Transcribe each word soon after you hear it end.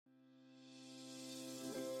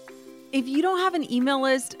If you don't have an email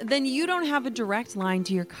list, then you don't have a direct line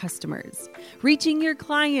to your customers. Reaching your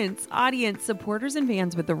clients, audience, supporters, and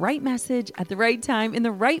fans with the right message at the right time in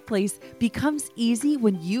the right place becomes easy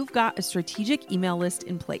when you've got a strategic email list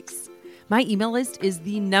in place. My email list is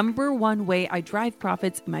the number one way I drive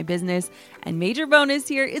profits in my business, and major bonus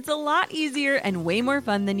here, it's a lot easier and way more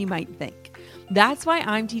fun than you might think. That's why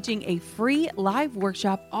I'm teaching a free live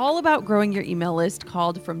workshop all about growing your email list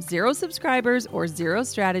called From Zero Subscribers or Zero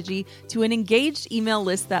Strategy to an Engaged Email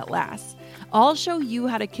List That Lasts. I'll show you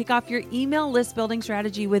how to kick off your email list building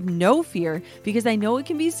strategy with no fear, because I know it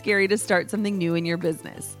can be scary to start something new in your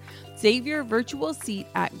business. Save your virtual seat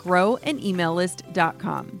at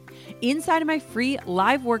growanemaillist.com. Inside of my free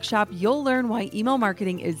live workshop, you'll learn why email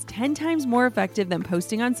marketing is 10 times more effective than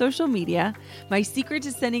posting on social media, my secret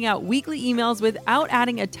to sending out weekly emails without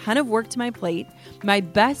adding a ton of work to my plate, my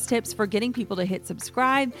best tips for getting people to hit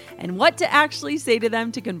subscribe, and what to actually say to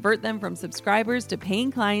them to convert them from subscribers to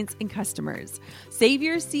paying clients and customers. Save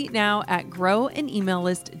your seat now at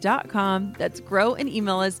growanemaillist.com. That's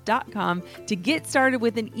growanemaillist.com to get started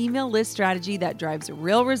with an email list strategy that drives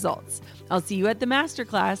real results. I'll see you at the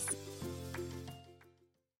masterclass.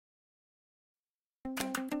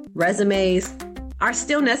 Resumes are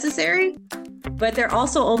still necessary, but they're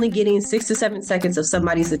also only getting 6 to 7 seconds of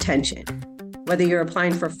somebody's attention, whether you're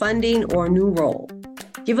applying for funding or a new role.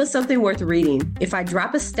 Give us something worth reading. If I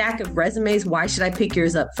drop a stack of resumes, why should I pick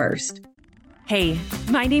yours up first? Hey,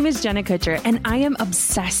 my name is Jenna Kutcher, and I am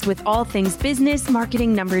obsessed with all things business,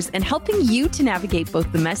 marketing, numbers, and helping you to navigate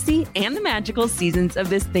both the messy and the magical seasons of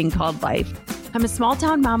this thing called life. I'm a small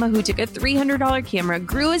town mama who took a $300 camera,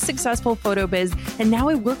 grew a successful photo biz, and now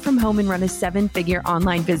I work from home and run a 7-figure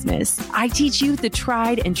online business. I teach you the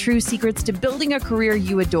tried and true secrets to building a career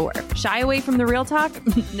you adore. Shy away from the real talk?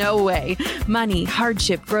 No way. Money,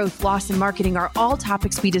 hardship, growth, loss, and marketing are all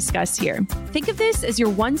topics we discuss here. Think of this as your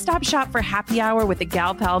one-stop shop for happy hour with a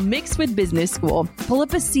gal pal mixed with business school. Pull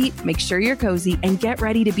up a seat, make sure you're cozy, and get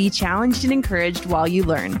ready to be challenged and encouraged while you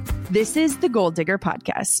learn. This is the Goal Digger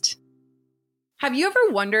Podcast. Have you ever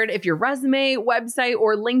wondered if your resume, website,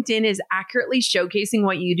 or LinkedIn is accurately showcasing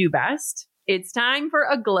what you do best? It's time for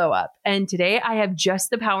a glow up, and today I have just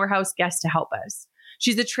the powerhouse guest to help us.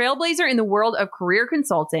 She's a trailblazer in the world of career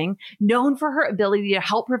consulting, known for her ability to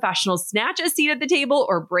help professionals snatch a seat at the table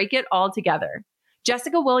or break it all together.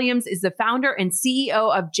 Jessica Williams is the founder and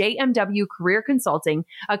CEO of JMW Career Consulting,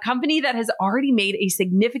 a company that has already made a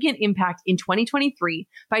significant impact in 2023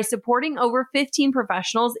 by supporting over 15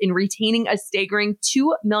 professionals in retaining a staggering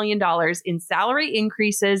 $2 million in salary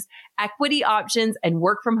increases, equity options, and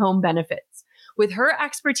work from home benefits. With her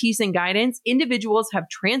expertise and guidance, individuals have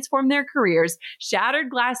transformed their careers,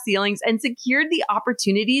 shattered glass ceilings, and secured the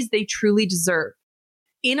opportunities they truly deserve.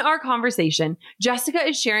 In our conversation, Jessica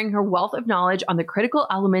is sharing her wealth of knowledge on the critical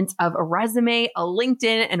elements of a resume, a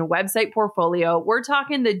LinkedIn, and a website portfolio. We're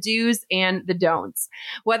talking the do's and the don'ts.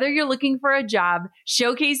 Whether you're looking for a job,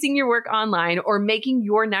 showcasing your work online, or making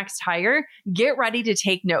your next hire, get ready to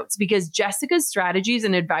take notes, because Jessica's strategies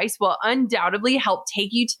and advice will undoubtedly help take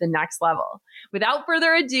you to the next level. Without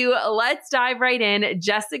further ado, let's dive right in.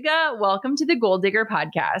 Jessica, welcome to the Goal Digger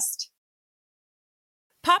Podcast.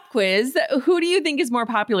 Pop quiz. Who do you think is more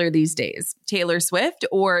popular these days, Taylor Swift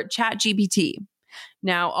or ChatGPT?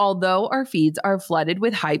 Now, although our feeds are flooded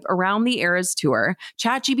with hype around the Eras Tour,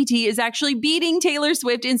 ChatGPT is actually beating Taylor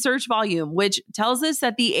Swift in search volume, which tells us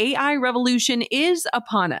that the AI revolution is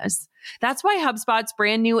upon us. That's why HubSpot's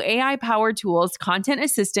brand new AI-powered tools, Content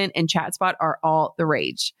Assistant and ChatSpot, are all the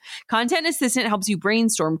rage. Content Assistant helps you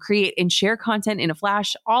brainstorm, create, and share content in a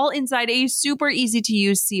flash, all inside a super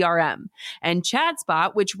easy-to-use CRM. And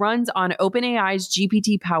ChatSpot, which runs on OpenAI's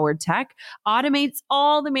GPT-powered tech, automates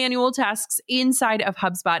all the manual tasks inside of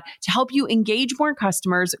HubSpot to help you engage more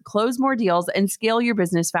customers, close more deals, and scale your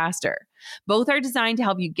business faster. Both are designed to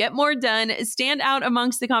help you get more done, stand out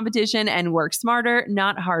amongst the competition, and work smarter,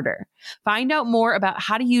 not harder. Find out more about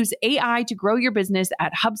how to use AI to grow your business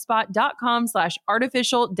at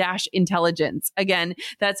HubSpot.com/artificial-intelligence. Again,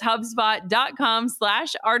 that's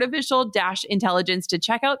HubSpot.com/artificial-intelligence to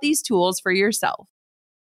check out these tools for yourself.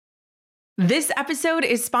 This episode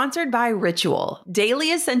is sponsored by Ritual,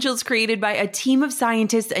 daily essentials created by a team of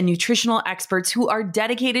scientists and nutritional experts who are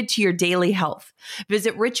dedicated to your daily health.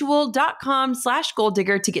 Visit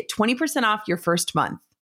ritual.com/goaldigger to get 20% off your first month.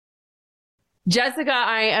 Jessica,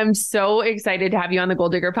 I am so excited to have you on the Goal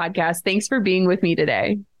Digger Podcast. Thanks for being with me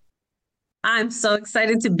today. I'm so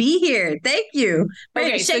excited to be here. Thank you.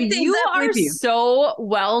 Okay, so you are so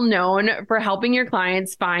well known for helping your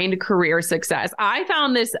clients find career success. I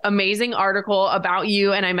found this amazing article about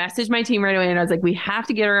you and I messaged my team right away and I was like, we have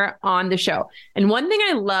to get her on the show. And one thing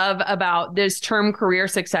I love about this term career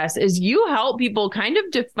success is you help people kind of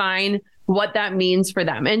define what that means for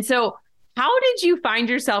them. And so how did you find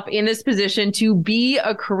yourself in this position to be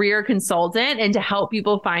a career consultant and to help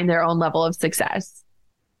people find their own level of success?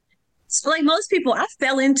 So like most people, I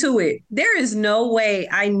fell into it. There is no way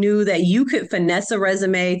I knew that you could finesse a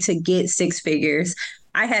resume to get six figures.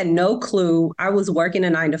 I had no clue. I was working a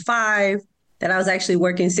 9 to 5, that I was actually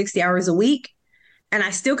working 60 hours a week, and I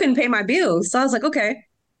still couldn't pay my bills. So I was like, okay,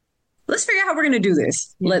 let's figure out how we're going to do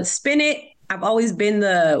this. Let's spin it. I've always been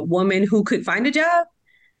the woman who could find a job.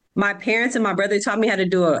 My parents and my brother taught me how to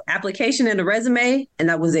do an application and a resume, and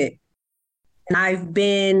that was it. And I've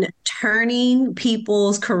been turning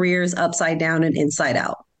people's careers upside down and inside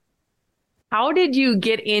out. How did you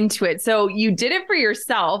get into it? So you did it for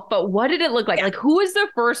yourself, but what did it look like? Like, who was the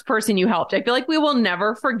first person you helped? I feel like we will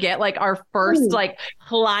never forget like our first like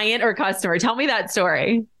client or customer. Tell me that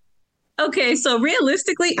story. Okay, so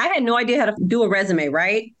realistically, I had no idea how to do a resume,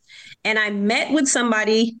 right? And I met with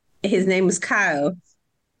somebody, his name was Kyle.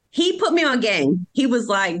 He put me on game. He was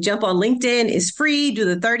like, jump on LinkedIn, it's free, do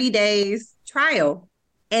the 30 days trial,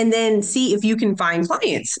 and then see if you can find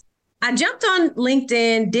clients. I jumped on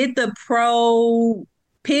LinkedIn, did the pro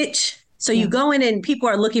pitch. So you go in and people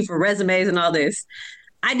are looking for resumes and all this.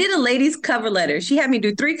 I did a lady's cover letter. She had me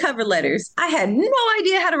do 3 cover letters. I had no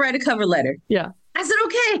idea how to write a cover letter. Yeah. I said,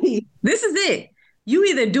 okay, this is it. You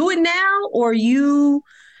either do it now or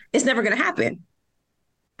it's never going to happen.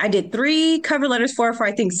 I did 3 cover letters for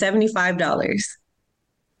I think $75.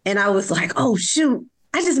 And I was like, oh, shoot,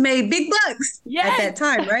 I just made big bucks at that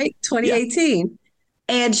time, right? 2018. Yeah.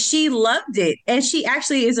 And she loved it. And she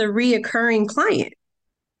actually is a reoccurring client.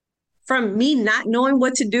 From me not knowing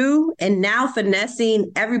what to do and now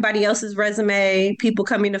finessing everybody else's resume, people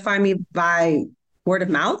coming to find me by word of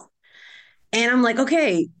mouth. And I'm like,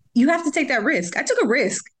 okay, you have to take that risk. I took a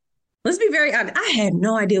risk. Let's be very honest. I had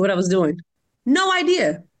no idea what I was doing. No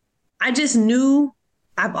idea. I just knew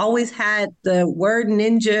I've always had the word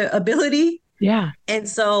ninja ability. Yeah. And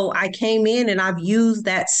so I came in and I've used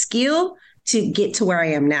that skill to get to where I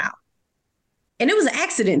am now. And it was an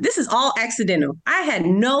accident. This is all accidental. I had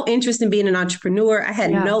no interest in being an entrepreneur. I had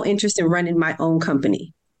no interest in running my own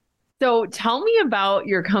company. So tell me about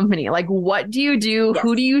your company. Like, what do you do? Yes.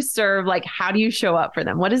 Who do you serve? Like, how do you show up for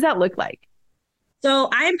them? What does that look like? So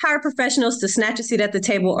I empower professionals to snatch a seat at the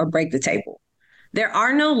table or break the table. There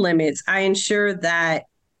are no limits. I ensure that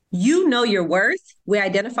you know your worth. We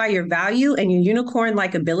identify your value and your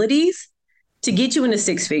unicorn-like abilities to get you into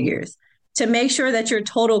 6 figures, to make sure that your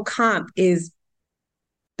total comp is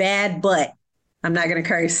bad, but I'm not going to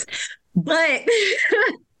curse, but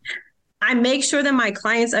I make sure that my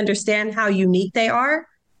clients understand how unique they are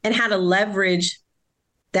and how to leverage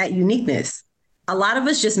that uniqueness. A lot of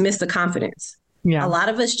us just miss the confidence. Yeah. A lot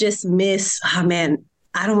of us just miss, oh man,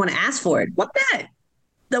 I don't want to ask for it. What that?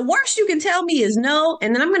 The worst you can tell me is no.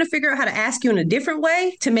 And then I'm going to figure out how to ask you in a different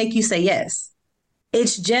way to make you say yes.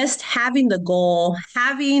 It's just having the goal,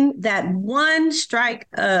 having that one strike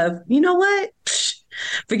of, you know what?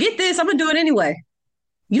 Forget this. I'm going to do it anyway.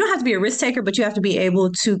 You don't have to be a risk taker, but you have to be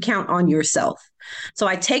able to count on yourself. So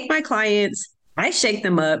I take my clients, I shake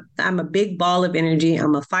them up. I'm a big ball of energy.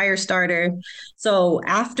 I'm a fire starter. So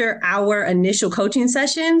after our initial coaching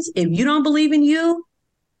sessions, if you don't believe in you,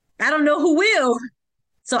 I don't know who will.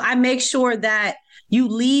 So I make sure that you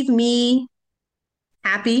leave me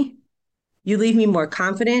happy. You leave me more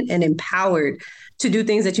confident and empowered to do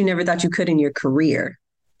things that you never thought you could in your career.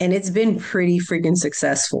 And it's been pretty freaking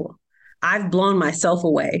successful. I've blown myself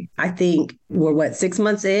away. I think we're 6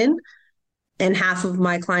 months in, and half of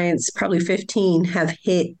my clients, probably 15, have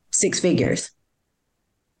hit 6 figures.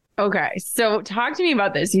 Okay. So talk to me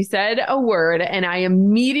about this. You said a word and I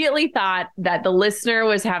immediately thought that the listener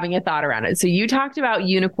was having a thought around it. So you talked about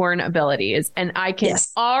unicorn abilities, and I can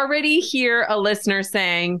already hear a listener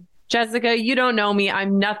saying, Jessica, you don't know me.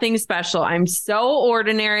 I'm nothing special. I'm so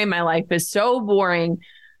ordinary. My life is so boring.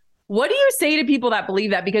 What do you say to people that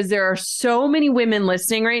believe that? Because there are so many women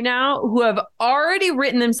listening right now who have already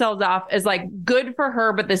written themselves off as like, good for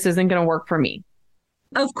her, but this isn't going to work for me.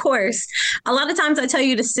 Of course. A lot of times I tell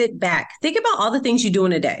you to sit back. Think about all the things you do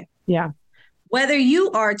in a day. Yeah. Whether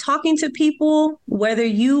you are talking to people, whether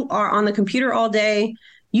you are on the computer all day,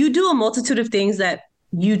 you do a multitude of things that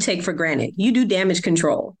you take for granted. You do damage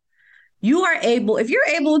control. If you're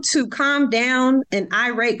able to calm down an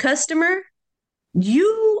irate customer,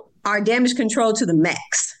 you are damage control to the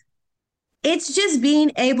max. It's just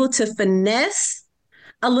being able to finesse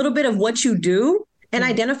a little bit of what you do and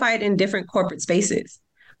identify it in different corporate spaces.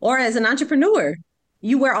 Or as an entrepreneur,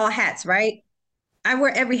 you wear all hats, right? I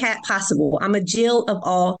wear every hat possible. I'm a Jill of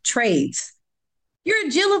all trades. You're a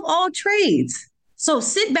Jill of all trades. So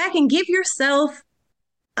sit back and give yourself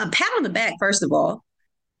a pat on the back, first of all,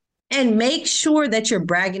 and make sure that you're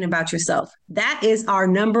bragging about yourself. That is our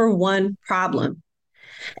number one problem,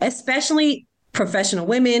 especially professional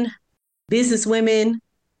women, business women.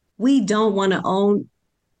 We don't want to own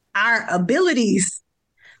our abilities.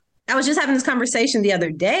 I was just having this conversation the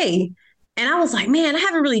other day, and I was like, man, I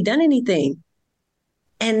haven't really done anything.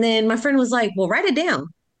 And then my friend was like, well, write it down.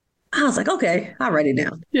 I was like, okay, I'll write it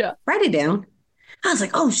down. Yeah. Write it down. I was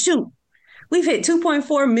like, oh, shoot. We've hit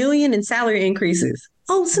 2.4 million in salary increases.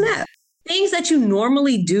 Oh, snap. Things that you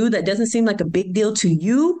normally do that doesn't seem like a big deal to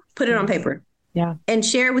you, put it on paper. Yeah. And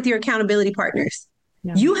share it with your accountability partners.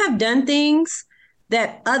 Yeah. You have done things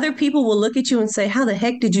that other people will look at you and say, how the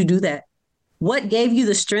heck did you do that? What gave you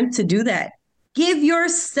the strength to do that? Give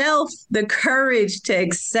yourself the courage to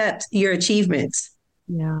accept your achievements.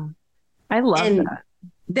 Yeah. I love that.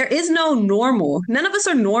 There is no normal. None of us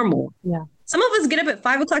are normal. Yeah. Some of us get up at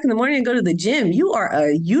 5 o'clock in the morning and go to the gym. You are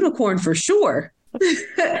a unicorn for sure.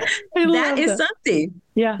 That is something.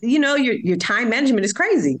 Yeah. You know, your time management is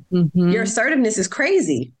crazy. Mm-hmm. Your assertiveness is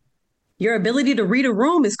crazy. Your ability to read a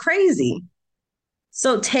room is crazy.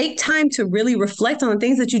 So take time to really reflect on the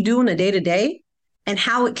things that you do on a day-to-day and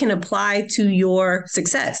how it can apply to your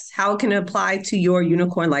success, how it can apply to your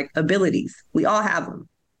unicorn-like abilities. We all have them,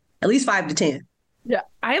 at least 5 to 10. Yeah,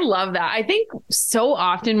 I love that. I think so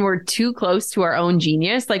often we're too close to our own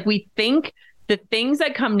genius. Like we think the things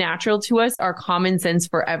that come natural to us are common sense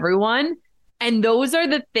for everyone. And those are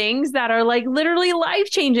the things that are like literally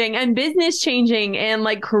life changing and business changing and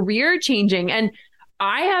like career changing. And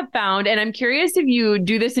I have found, and I'm curious if you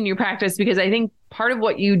do this in your practice, because I think part of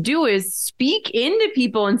what you do is speak into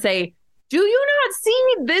people and say, do you not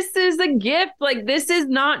see this is a gift? Like this is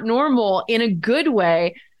not normal in a good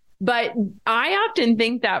way. But I often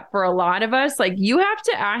think that for a lot of us, like you have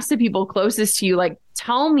to ask the people closest to you, like,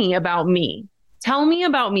 tell me about me. Tell me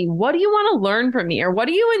about me. What do you want to learn from me? Or what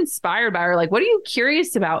are you inspired by? Or like, what are you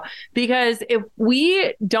curious about? Because if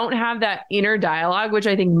we don't have that inner dialogue, which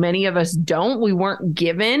I think many of us don't, we weren't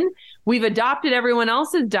given, we've adopted everyone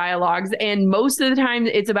else's dialogues. And most of the time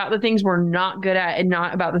it's about the things we're not good at and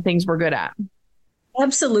not about the things we're good at.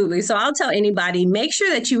 Absolutely. So I'll tell anybody, make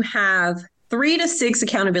sure that you have 3 to 6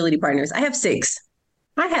 accountability partners. I have 6.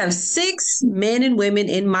 I have 6 men and women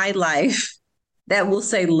in my life that will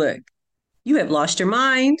say, look, you have lost your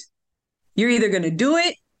mind. You're either going to do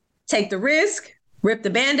it, take the risk, rip the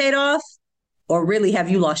Band-Aid off, or really have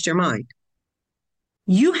you lost your mind?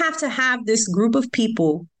 You have to have this group of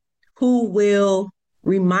people who will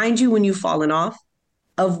remind you when you've fallen off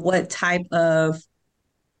of what type of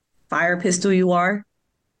fire pistol you are,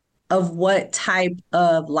 of what type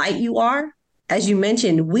of light you are. As you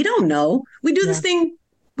mentioned, we don't know. We do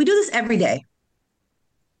this every day.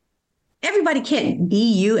 Everybody can't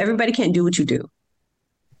be you. Everybody can't do what you do.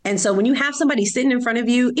 And so when you have somebody sitting in front of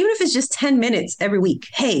you, even if it's just 10 minutes every week,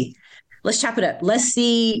 hey, let's chop it up. Let's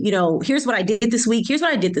see, here's what I did this week. Here's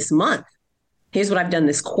what I did this month. Here's what I've done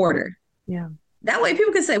this quarter. Yeah. That way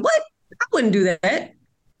people can say, what? I wouldn't do that.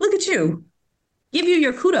 Look at you. Give you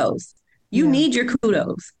your kudos. You need your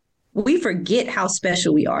kudos. We forget how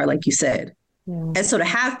special we are, like you said. Yeah. And so to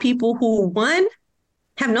have people who, one,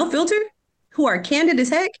 have no filter, who are candid as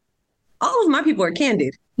heck, all of my people are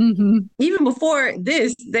candid. Mm-hmm. Even before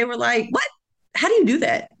this, they were like, what? How do you do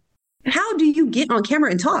that? How do you get on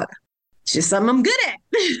camera and talk? It's just something I'm good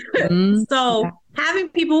at. Mm-hmm. So having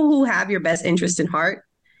people who have your best interest in heart,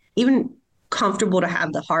 even comfortable to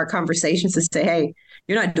have the hard conversations to say, hey,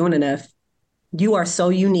 you're not doing enough. You are so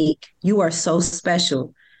unique. You are so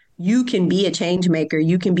special. You can be a change maker.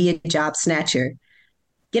 You can be a job snatcher.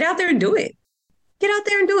 Get out there and do it. Get out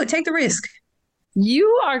there and do it. Take the risk.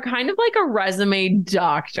 You are kind of like a resume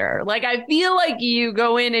doctor. Like, I feel like you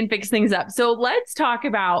go in and fix things up. So let's talk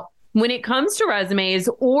about when it comes to resumes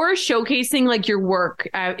or showcasing like your work.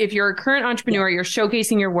 If you're a current entrepreneur, you're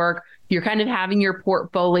showcasing your work, you're kind of having your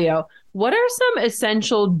portfolio. What are some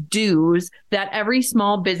essential do's that every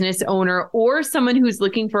small business owner or someone who's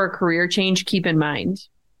looking for a career change keep in mind?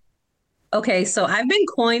 Okay, so I've been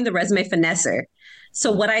coined the resume finesser. So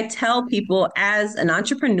what I tell people as an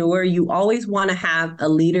entrepreneur, you always want to have a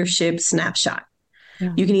leadership snapshot.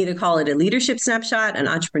 Yeah. You can either call it a leadership snapshot, an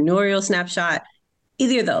entrepreneurial snapshot,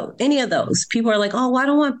 either of those, any of those. People are like, oh, well, I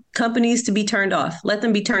don't want companies to be turned off. Let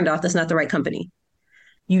them be turned off. That's not the right company.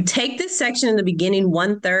 You take this section in the beginning,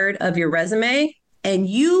 1/3 of your resume, and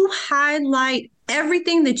you highlight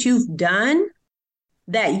everything that you've done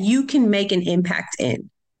that you can make an impact in.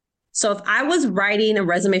 So if I was writing a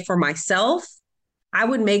resume for myself, I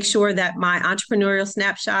would make sure that my entrepreneurial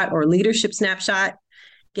snapshot or leadership snapshot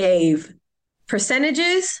gave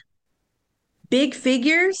percentages, big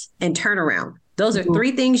figures, and turnaround. Those are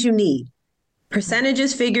 3 things you need: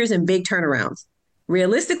 percentages, figures, and big turnarounds.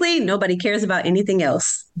 Realistically, nobody cares about anything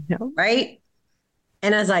else, right?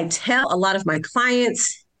 And as I tell a lot of my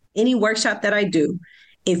clients, any workshop that I do,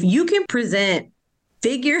 if you can present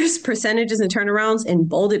figures, percentages, and turnarounds in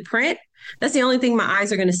bolded print, that's the only thing my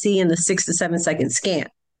eyes are going to see in the 6 to 7 second scan.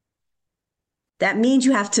 That means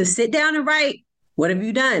you have to sit down and write, what have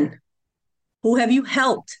you done? Who have you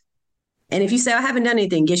helped? And if you say, I haven't done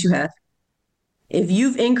anything, guess you have. If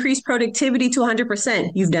you've increased productivity to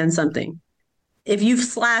 100%, you've done something. If you've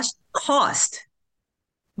slashed cost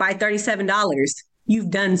by $37, you've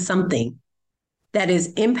done something that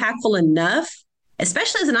is impactful enough,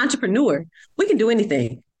 especially as an entrepreneur. We can do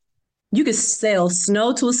anything. You can sell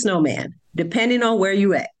snow to a snowman, depending on where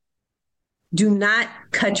you're at. Do not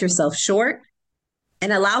cut yourself short,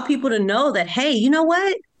 and allow people to know that, hey, you know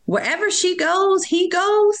what? Wherever she goes, he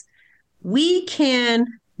goes, we can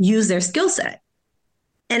use their skill set.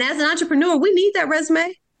 And as an entrepreneur, we need that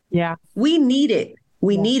resume. Yeah. We need it.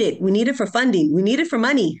 We need it. We need it for funding. We need it for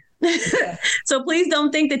money. So please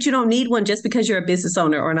don't think that you don't need one just because you're a business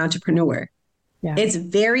owner or an entrepreneur. Yeah. It's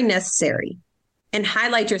very necessary. And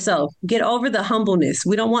highlight yourself. Get over the humbleness.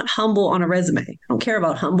 We don't want humble on a resume. I don't care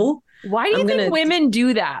about humble. Why do you think women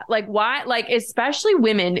do that? Like, why? Like, especially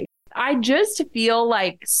women. I just feel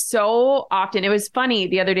like so often, it was funny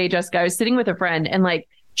the other day, Jessica, I was sitting with a friend and like,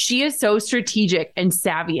 she is so strategic and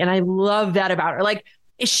savvy. And I love that about her. Like,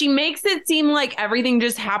 she makes it seem like everything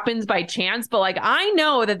just happens by chance, but like, I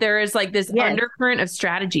know that there is like this undercurrent of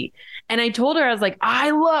strategy. And I told her, I was like,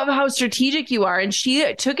 I love how strategic you are. And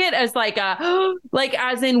she took it as like like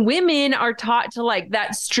as in women are taught to like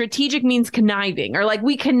that strategic means conniving, or like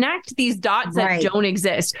we connect these dots that don't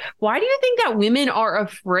exist. Why do you think that women are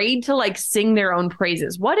afraid to like sing their own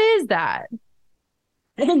praises? What is that?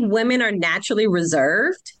 I think women are naturally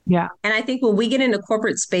reserved. Yeah. And I think when we get into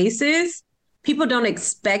corporate spaces, people don't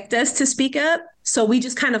expect us to speak up. So we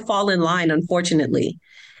just kind of fall in line, unfortunately.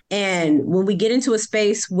 And when we get into a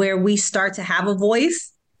space where we start to have a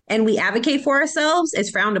voice and we advocate for ourselves,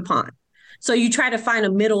 it's frowned upon. So you try to find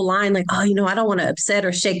a middle line like, oh, you know, I don't want to upset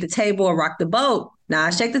or shake the table or rock the boat.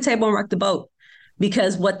 Nah, shake the table and rock the boat.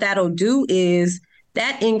 Because what that'll do is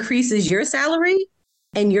that increases your salary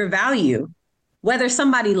and your value. Whether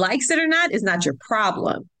somebody likes it or not is not your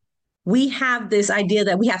problem. We have this idea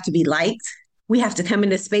that we have to be liked. We have to come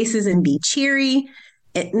into spaces and be cheery.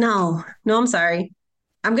 No, I'm sorry.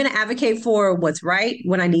 I'm going to advocate for what's right,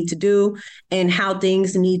 what I need to do, and how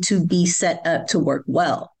things need to be set up to work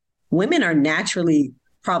well. Women are naturally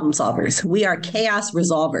problem solvers. We are chaos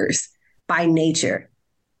resolvers by nature.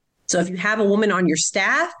 So if you have a woman on your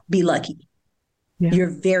staff, be lucky. Yeah.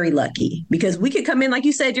 You're very lucky, because we could come in, like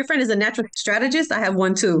you said, your friend is a natural strategist. I have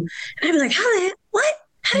one too. And I'd be like,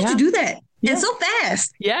 how did you do that? And so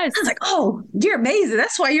fast. Yes. I was like, oh, you're amazing.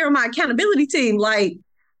 That's why you're on my accountability team. Like,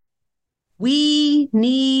 we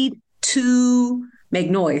need to make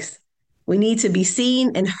noise. We need to be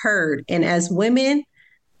seen and heard. And as women,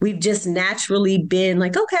 we've just naturally been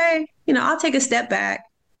like, okay, you know, I'll take a step back.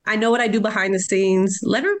 I know what I do behind the scenes.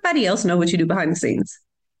 Let everybody else know what you do behind the scenes.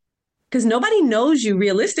 Because nobody knows you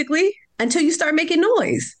realistically until you start making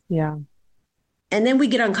noise. Yeah. And then we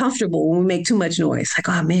get uncomfortable when we make too much noise. Like,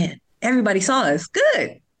 oh man, everybody saw us.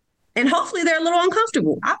 Good. And hopefully they're a little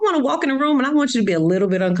uncomfortable. I want to walk in a room and I want you to be a little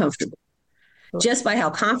bit uncomfortable. Just by how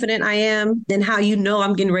confident I am, then how you know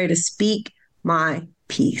I'm getting ready to speak my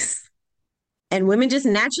piece. And women just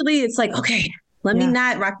naturally, it's like, okay, let me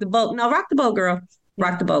not rock the boat. No, rock the boat, girl.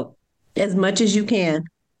 Rock the boat as much as you can.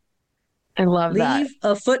 I love that. Leave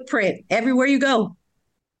a footprint everywhere you go.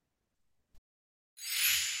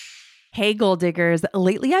 Hey, goal diggers.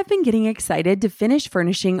 Lately, I've been getting excited to finish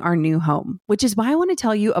furnishing our new home, which is why I want to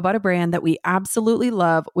tell you about a brand that we absolutely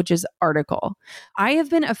love, which is Article. I have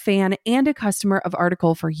been a fan and a customer of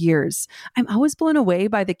Article for years. I'm always blown away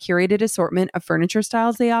by the curated assortment of furniture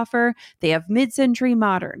styles they offer. They have mid-century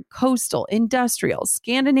modern, coastal, industrial,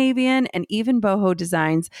 Scandinavian, and even boho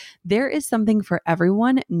designs. There is something for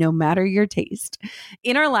everyone, no matter your taste.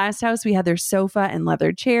 In our last house, we had their sofa and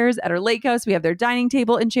leather chairs. At our lake house, we have their dining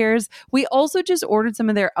table and chairs. We also just ordered some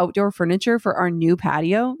of their outdoor furniture for our new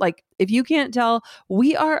patio. Like, if you can't tell,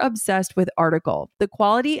 we are obsessed with Article. The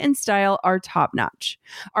quality and style are top notch.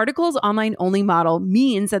 Article's online only model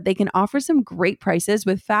means that they can offer some great prices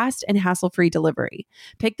with fast and hassle-free delivery.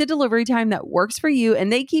 Pick the delivery time that works for you,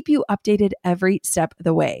 and they keep you updated every step of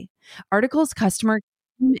the way. Article's customer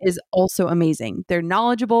is also amazing. They're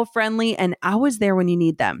knowledgeable, friendly, and always there when you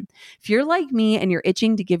need them. If you're like me and you're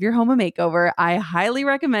itching to give your home a makeover, I highly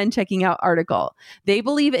recommend checking out Article. They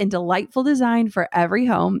believe in delightful design for every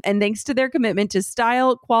home, and thanks to their commitment to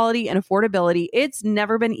style, quality, and affordability, it's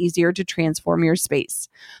never been easier to transform your space.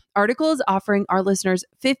 Article is offering our listeners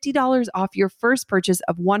 $50 off your first purchase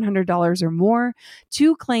of $100 or more.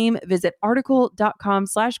 To claim, visit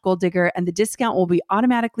article.com/goaldigger and the discount will be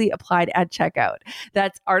automatically applied at checkout.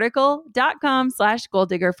 That's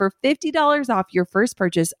article.com/goaldigger for $50 off your first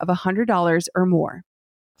purchase of $100 or more.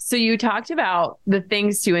 So you talked about the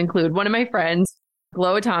things to include. One of my friends,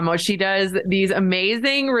 Glo Atamo, she does these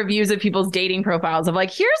amazing reviews of people's dating profiles of like,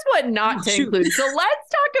 here's what not to include. So let's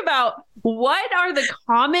talk about what are the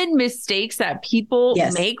common mistakes that people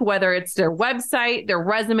make, whether it's their website, their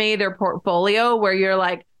resume, their portfolio, where you're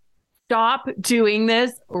like, stop doing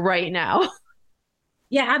this right now.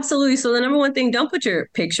 Yeah, absolutely. So the number one thing, don't put your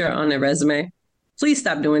picture on a resume. Please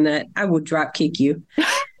stop doing that. I will drop kick you.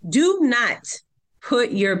 Do not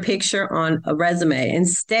put your picture on a resume.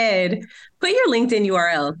 Instead, put your LinkedIn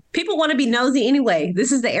URL. People want to be nosy anyway.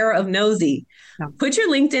 This is the era of nosy. Put your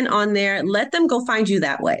LinkedIn on there. Let them go find you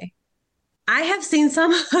that way. I have seen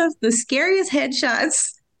some of the scariest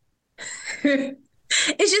headshots.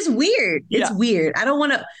 It's just weird. It's weird. I don't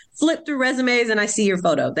want to flip through resumes and I see your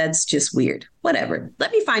photo. That's just weird. Whatever.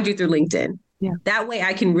 Let me find you through LinkedIn. Yeah. That way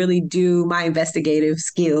I can really do my investigative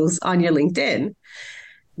skills on your LinkedIn.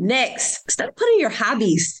 Next, start putting your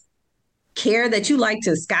hobbies. Care that you like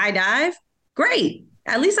to skydive? Great.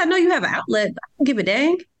 At least I know you have an outlet. I don't give a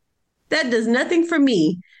dang. That does nothing for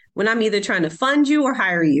me when I'm either trying to fund you or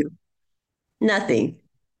hire you. Nothing.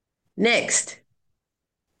 Next,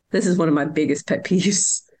 this is one of my biggest pet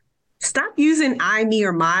peeves. Stop using I, me,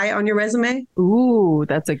 or my on your resume. Ooh,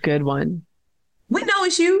 that's a good one. We know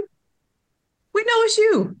it's you. We know it's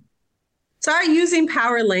you. Start using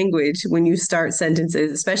power language when you start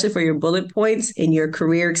sentences, especially for your bullet points in your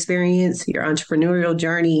career experience, your entrepreneurial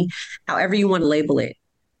journey, however you want to label it.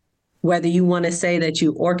 Whether you want to say that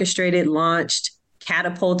you orchestrated, launched,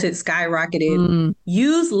 catapulted, skyrocketed,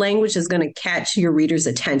 use language that's going to catch your reader's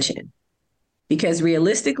attention. Because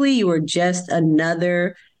realistically, you are just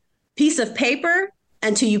another piece of paper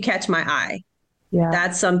until you catch my eye. Yeah.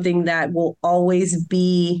 That's something that will always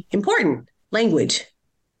be important. Language.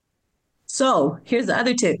 So here's the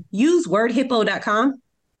other tip. Use wordhippo.com.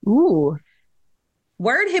 Ooh.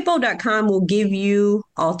 Wordhippo.com will give you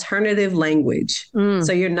alternative language.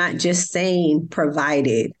 So you're not just saying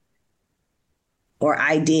provided or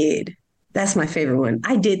I did. That's my favorite one.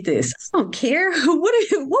 I did this. I don't care. What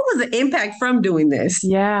was the impact from doing this?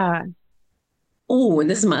 Yeah. Oh, and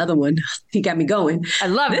this is my other one. He got me going. I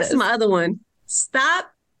love this. This is my other one. Stop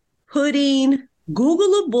putting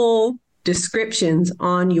Googleable descriptions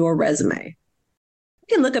on your resume. I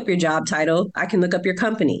can look up your job title. I can look up your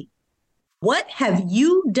company. What have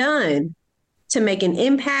you done to make an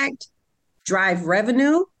impact, drive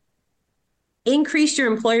revenue, increase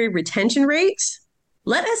your employee retention rates?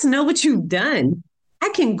 Let us know what you've done. I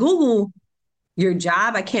can Google your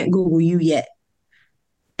job. I can't Google you yet.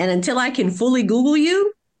 And until I can fully Google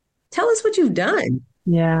you, tell us what you've done.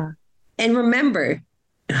 Yeah. And remember,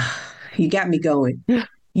 you got me going.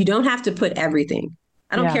 You don't have to put everything.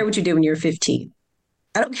 I don't care what you did when you were 15.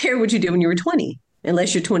 I don't care what you did when you were 20,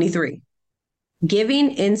 unless you're 23.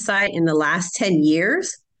 Giving insight in the last 10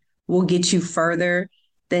 years will get you further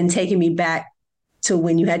than taking me back to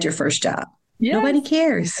when you had your first job. Yes. Nobody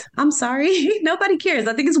cares. I'm sorry. Nobody cares.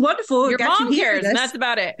 I think it's wonderful. Your mom cares, and that's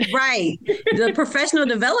about it. Right. The professional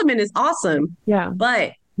development is awesome. Yeah.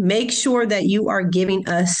 But make sure that you are giving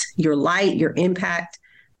us your light, your impact,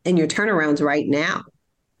 and your turnarounds right now.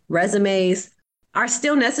 Resumes are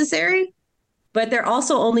still necessary, but they're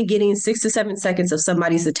also only getting 6 to 7 seconds of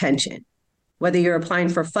somebody's attention, whether you're applying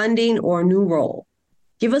for funding or a new role.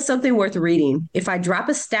 Give us something worth reading. If I drop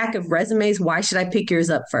a stack of resumes, why should I pick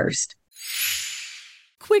yours up first?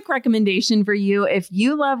 Quick recommendation for you. If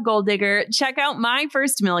you love Goal Digger, check out My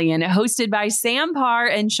First Million, hosted by Sam Parr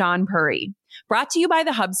and Sean Purry. Brought to you by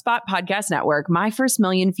the HubSpot Podcast Network, My First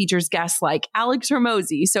Million features guests like Alex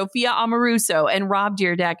Hormozi, Sophia Amoruso, and Rob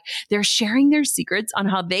Dyrdek. They're sharing their secrets on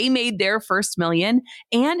how they made their first million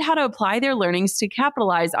and how to apply their learnings to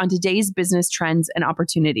capitalize on today's business trends and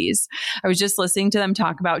opportunities. I was just listening to them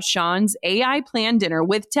talk about Sean's AI planned dinner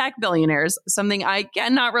with tech billionaires, something I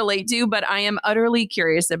cannot relate to, but I am utterly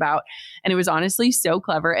curious about. And it was honestly so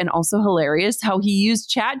clever and also hilarious how he used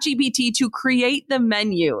ChatGPT to create the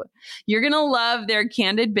menu. You're going to love their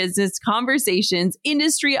candid business conversations,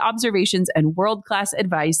 industry observations, and world-class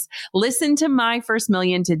advice. Listen to My First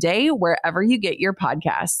Million today, wherever you get your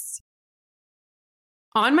podcasts.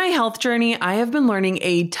 On my health journey, I have been learning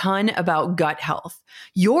a ton about gut health.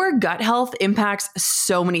 Your gut health impacts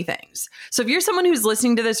so many things. So if you're someone who's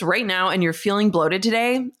listening to this right now and you're feeling bloated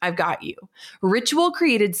today, I've got you. Ritual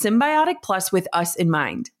created Symbiotic Plus with us in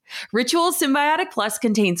mind. Ritual Symbiotic Plus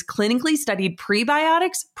contains clinically studied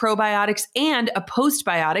prebiotics, probiotics, and a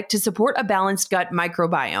postbiotic to support a balanced gut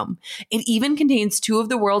microbiome. It even contains 2 of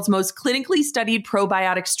the world's most clinically studied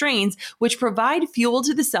probiotic strains, which provide fuel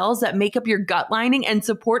to the cells that make up your gut lining and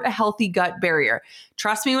support a healthy gut barrier.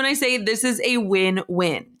 Trust me when I say this is a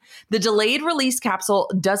win-win. The delayed release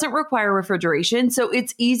capsule doesn't require refrigeration, so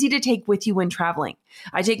it's easy to take with you when traveling.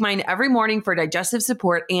 I take mine every morning for digestive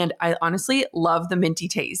support, and I honestly love the minty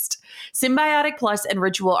taste. Symbiotic Plus and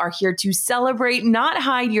Ritual are here to celebrate, not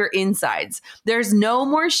hide your insides. There's no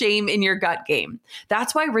more shame in your gut game.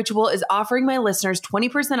 That's why Ritual is offering my listeners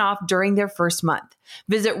 20% off during their first month.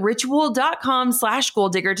 Visit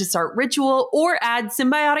ritual.com/goaldigger to start Ritual or add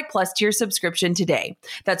Symbiotic Plus to your subscription today.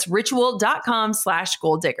 That's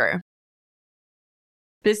ritual.com/goaldigger.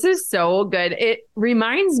 This is so good. It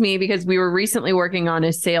reminds me because we were recently working on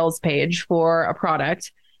a sales page for a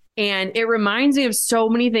product, and it reminds me of so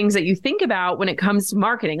many things that you think about when it comes to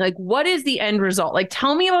marketing. Like, what is the end result? Like,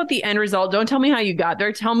 tell me about the end result. Don't tell me how you got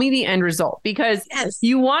there. Tell me the end result, because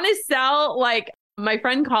you want to sell. Like, my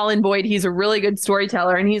friend Colin Boyd, he's a really good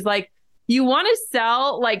storyteller. And he's like, you want to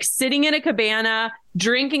sell like sitting in a cabana,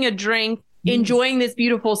 drinking a drink, enjoying this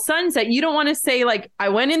beautiful sunset. You don't want to say like, I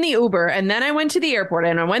went in the Uber and then I went to the airport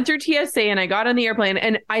and I went through TSA and I got on the airplane.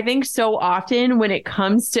 And I think so often when it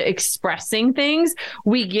comes to expressing things,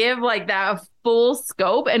 we give like that full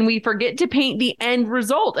scope and we forget to paint the end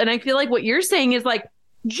result. And I feel like what you're saying is like,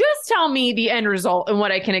 just tell me the end result and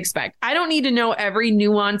what I can expect. I don't need to know every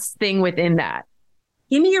nuanced thing within that.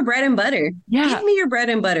 Give me your bread and butter. Yeah. Give me your bread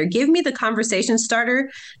and butter. Give me the conversation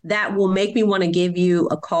starter that will make me want to give you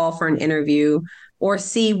a call for an interview or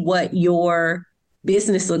see what your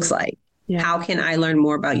business looks like. Yeah. How can I learn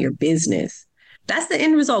more about your business? That's the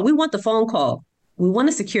end result. We want the phone call. We want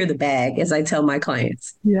to secure the bag, as I tell my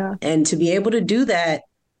clients. Yeah. And to be able to do that,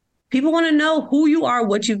 people want to know who you are,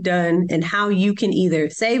 what you've done, and how you can either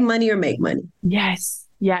save money or make money. Yes.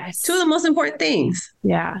 Yes. 2 of the most important things.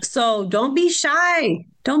 Yeah. So don't be shy.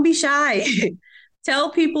 Don't be shy.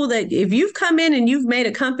 Tell people that if you've come in and you've made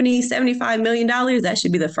a company $75 million, that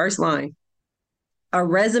should be the first line. A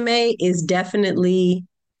resume is definitely,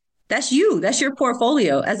 that's you. That's your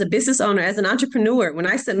portfolio as a business owner, as an entrepreneur. When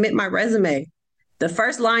I submit my resume, the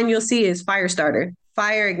first line you'll see is fire starter,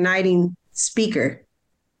 fire igniting speaker.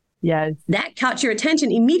 Yes. That caught your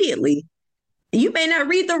attention immediately. You may not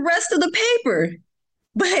read the rest of the paper,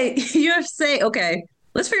 but you'll say, okay,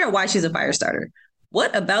 let's figure out why she's a fire starter.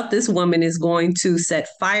 What about this woman is going to set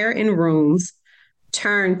fire in rooms,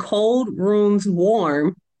 turn cold rooms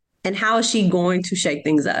warm, and how is she going to shake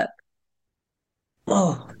things up?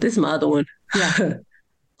 Oh, this is my other one. Yeah.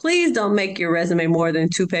 Please don't make your resume more than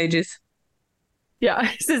 2 pages.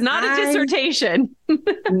 Yeah. This is not a dissertation.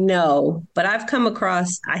 No, but I've come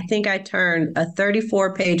across, I think I turned a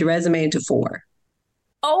 34-page resume into 4.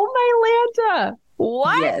 Oh, my Lanta.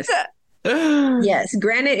 What? Yes. Yes.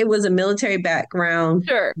 Granted, it was a military background,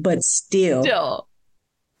 Sure. but still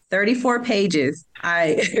 34 pages.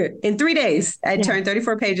 In 3 days, I turned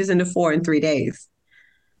 34 pages into 4 in 3 days.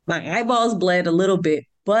 My eyeballs bled a little bit,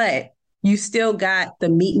 but you still got the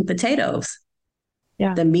meat and potatoes.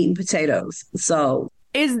 Yeah. The meat and potatoes. So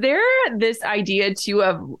is there this idea too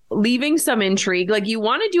of leaving some intrigue? Like you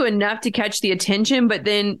want to do enough to catch the attention, but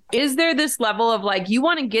then is there this level of like, you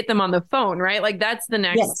want to get them on the phone, right? Like that's the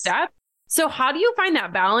next step. So how do you find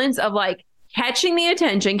that balance of like catching the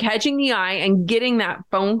attention, catching the eye and getting that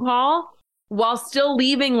phone call while still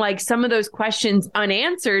leaving like some of those questions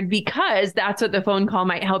unanswered because that's what the phone call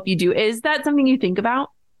might help you do? Is that something you think about?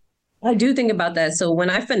 I do think about that. So when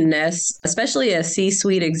I finesse, especially a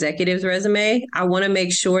C-suite executive's resume, I want to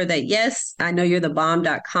make sure that, yes, I know you're the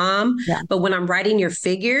bomb.com, but when I'm writing your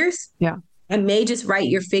figures, I may just write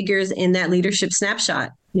your figures in that leadership snapshot.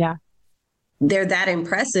 Yeah. they're that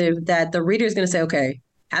impressive that the reader is going to say, okay,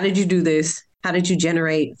 how did you do this? How did you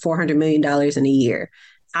generate $400 million in a year?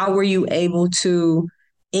 How were you able to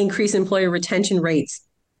increase employer retention rates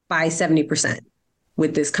by 70%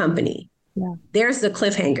 with this company? Yeah. There's the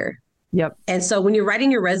cliffhanger. Yep. And so when you're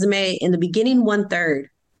writing your resume in the beginning 1/3,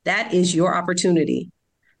 that is your opportunity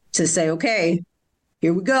to say, okay,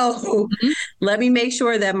 here we go. Mm-hmm. Let me make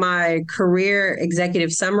sure that my career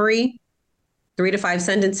executive summary, 3 to 5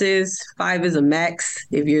 sentences, 5 is a max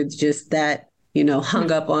if you're just that,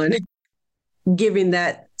 hung up on giving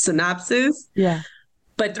that synopsis. Yeah.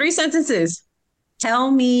 But 3 sentences,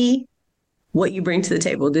 tell me what you bring to the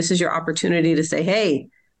table. This is your opportunity to say, hey,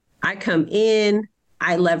 I come in,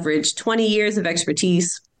 I leverage 20 years of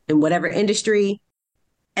expertise in whatever industry,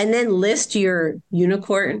 and then list your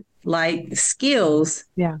unicorn-like skills.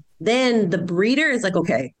 Yeah. Then the reader is like,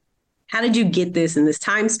 okay, how did you get this in this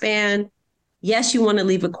time span? Yes, you want to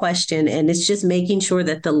leave a question, and it's just making sure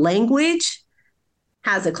that the language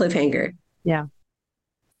has a cliffhanger. Yeah.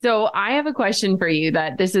 So I have a question for you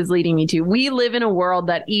that this is leading me to. We live in a world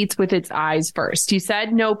that eats with its eyes first. You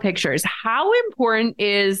said no pictures. How important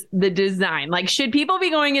is the design? Like, should people be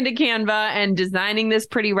going into Canva and designing this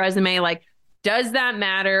pretty resume? Like, does that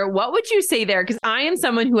matter? What would you say there? Because I am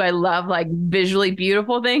someone who I love like visually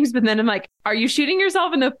beautiful things, but then I'm like, are you shooting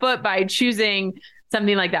yourself in the foot by choosing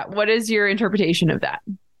something like that? What is your interpretation of that?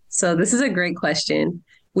 So this is a great question.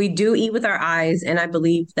 We do eat with our eyes, and I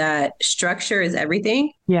believe that structure is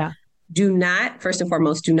everything. Yeah. First and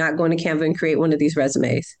foremost, do not go into Canva and create one of these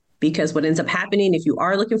resumes, because what ends up happening, if you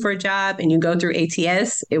are looking for a job and you go through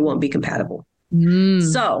ATS, it won't be compatible.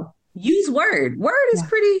 So use Word. Word is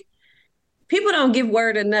pretty, people don't give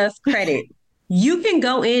Word enough credit. You can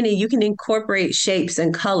go in and you can incorporate shapes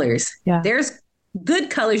and colors. Yeah. There's good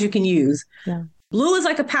colors you can use. Yeah. Blue is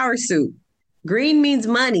like a power suit. Green means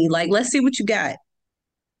money. Like, let's see what you got.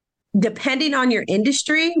 Depending on your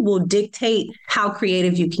industry will dictate how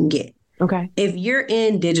creative you can get. Okay. If you're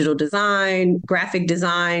in digital design, graphic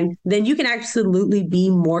design, then you can absolutely be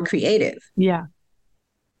more creative. Yeah.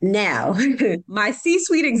 Now, my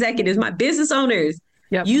C-suite executives, my business owners,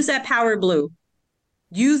 use that power blue.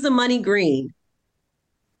 Use the money green.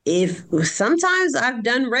 If sometimes I've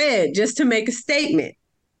done red just to make a statement,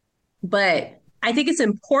 but I think it's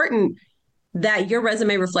important that your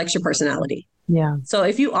resume reflects your personality. Yeah. So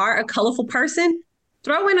if you are a colorful person,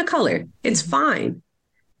 throw in a color. It's fine.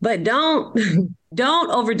 But don't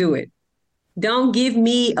overdo it. Don't give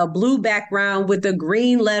me a blue background with a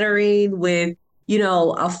green lettering with,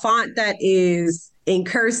 a font that is in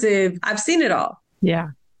cursive. I've seen it all. Yeah.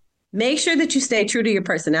 Make sure that you stay true to your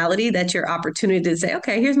personality. That's your opportunity to say,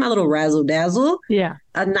 okay, here's my little razzle dazzle. Yeah.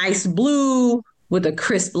 A nice blue with a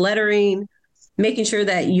crisp lettering. Making sure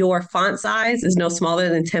that your font size is no smaller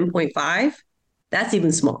than 10.5. That's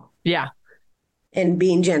even small. Yeah. And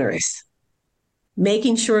being generous.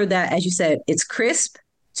 Making sure that, as you said, it's crisp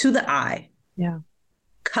to the eye. Yeah.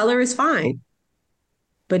 Color is fine,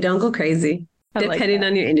 but don't go crazy, depending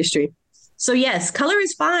on your industry. So yes, color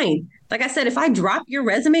is fine. Like I said, if I drop your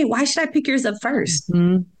resume, why should I pick yours up first?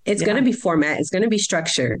 Mm-hmm. It's going to be format. It's going to be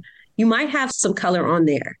structure. You might have some color on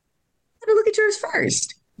there. But look at yours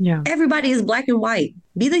first. Yeah. Everybody is black and white.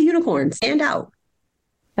 Be the unicorn. Stand out.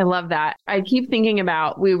 I love that. I keep thinking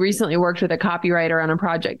about, we recently worked with a copywriter on a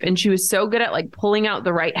project, and she was so good at like pulling out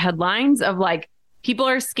the right headlines of like, people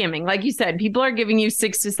are skimming. Like you said, people are giving you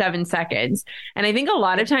 6 to 7 seconds. And I think a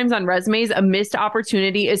lot of times on resumes, a missed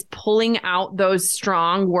opportunity is pulling out those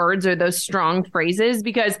strong words or those strong phrases,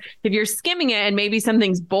 because if you're skimming it and maybe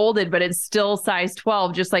something's bolded, but it's still size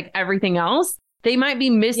 12, just like everything else, they might be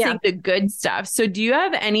missing the good stuff. So do you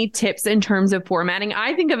have any tips in terms of formatting?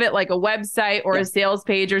 I think of it like a website or a sales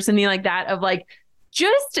page or something like that, of like,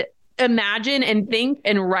 just imagine and think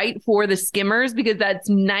and write for the skimmers, because that's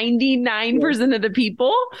 99% of the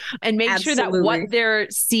people, and make sure that what they're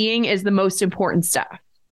seeing is the most important stuff.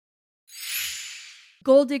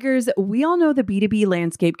 Goal diggers, we all know the B2B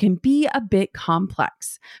landscape can be a bit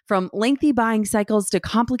complex. From lengthy buying cycles to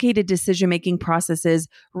complicated decision-making processes,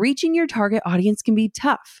 reaching your target audience can be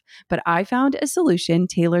tough. But I found a solution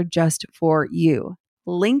tailored just for you: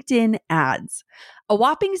 LinkedIn ads. A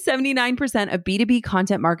whopping 79% of B2B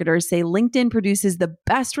content marketers say LinkedIn produces the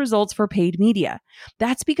best results for paid media.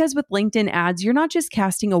 That's because with LinkedIn ads, you're not just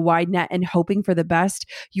casting a wide net and hoping for the best,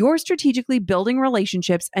 you're strategically building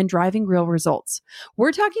relationships and driving real results.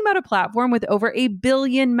 We're talking about a platform with over 1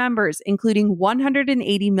 billion members, including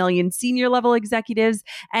 180 million senior level executives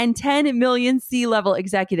and 10 million C-level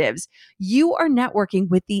executives. You are networking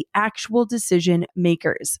with the actual decision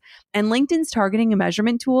makers. And LinkedIn's targeting and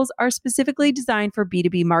measurement tools are specifically designed for for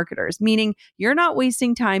B2B marketers, meaning you're not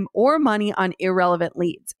wasting time or money on irrelevant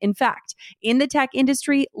leads. In fact, in the tech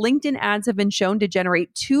industry, LinkedIn ads have been shown to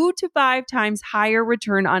generate 2 to 5 times higher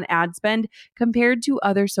return on ad spend compared to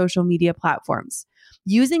other social media platforms.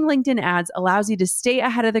 Using LinkedIn ads allows you to stay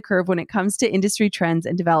ahead of the curve when it comes to industry trends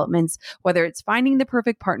and developments, whether it's finding the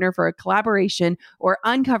perfect partner for a collaboration or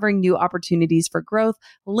uncovering new opportunities for growth.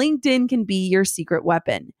 LinkedIn can be your secret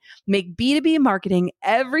weapon. Make B2B marketing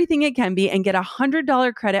everything it can be and get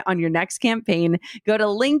 $100 credit on your next campaign. Go to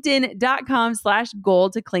linkedin.com/goal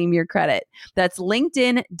to claim your credit. That's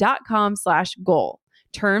linkedin.com/goal.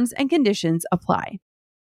 Terms and conditions apply.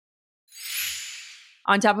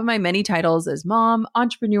 On top of my many titles as mom,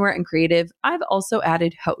 entrepreneur, and creative, I've also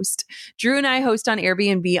added host. Drew and I host on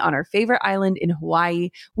Airbnb on our favorite island in Hawaii.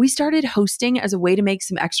 We started hosting as a way to make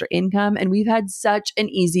some extra income, and we've had such an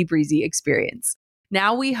easy breezy experience.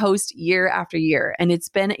 Now we host year after year, and it's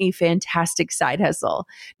been a fantastic side hustle.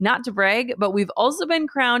 Not to brag, but we've also been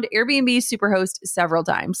crowned Airbnb Superhost several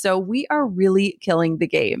times, so we are really killing the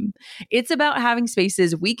game. It's about having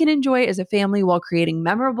spaces we can enjoy as a family while creating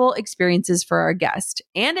memorable experiences for our guests,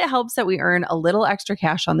 and it helps that we earn a little extra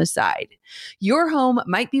cash on the side. Your home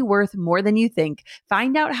might be worth more than you think.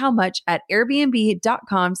 Find out how much at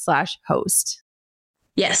airbnb.com/host.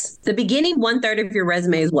 Yes, the beginning 1/3 of your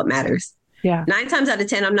resume is what matters. Yeah. 9 times out of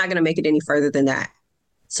 10, I'm not going to make it any further than that.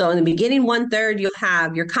 So in the beginning 1/3, you'll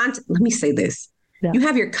have your contact. Let me say this. Yeah. You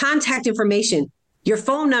have your contact information, your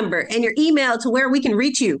phone number, and your email to where we can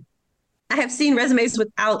reach you. I have seen resumes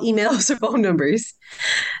without emails or phone numbers.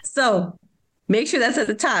 So make sure that's at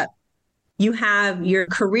the top. You have your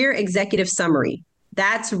career executive summary.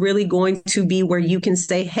 That's really going to be where you can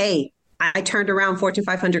say, hey, I turned around Fortune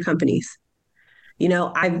 500 companies. You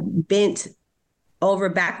know, I've bent over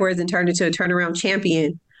backwards and turned into a turnaround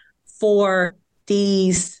champion for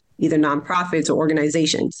these either nonprofits or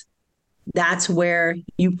organizations. That's where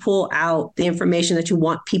you pull out the information that you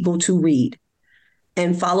want people to read.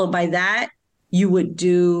 And followed by that, you would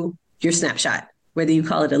do your snapshot, whether you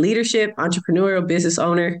call it a leadership, entrepreneurial, business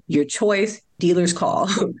owner, your choice, dealer's call.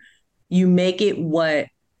 You make it what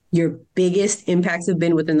your biggest impacts have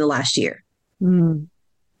been within the last year. And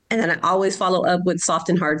then I always follow up with soft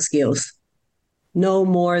and hard skills. No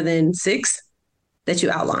more than 6 that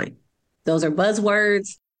you outline. Those are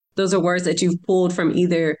buzzwords. Those are words that you've pulled from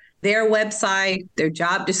either their website, their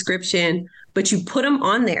job description, but you put them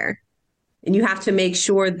on there. And you have to make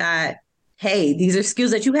sure that, hey, these are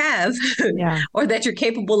skills that you have or that you're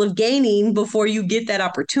capable of gaining before you get that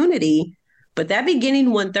opportunity. But that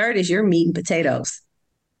beginning 1/3 is your meat and potatoes.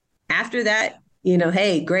 After that, you know,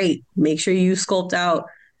 hey, great. Make sure you sculpt out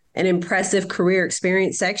an impressive career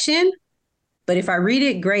experience section. But if I read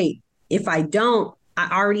it, great. If I don't,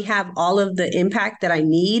 I already have all of the impact that I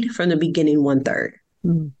need from the beginning 1/3.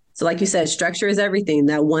 So like you said, structure is everything.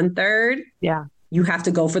 That 1/3, you have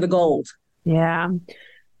to go for the gold. Yeah.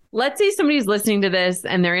 Let's say somebody's listening to this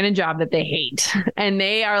and they're in a job that they hate and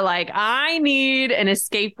they are like, I need an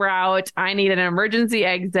escape route. I need an emergency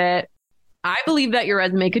exit. I believe that your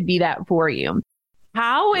resume could be that for you.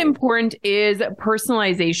 How important is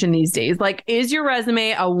personalization these days? Like, is your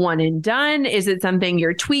resume a one and done? Is it something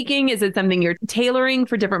you're tweaking? Is it something you're tailoring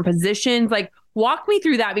for different positions? Like, walk me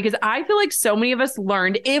through that, because I feel like so many of us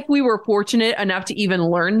learned, if we were fortunate enough to even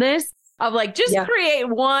learn this, of like, just create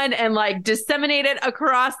one and like disseminate it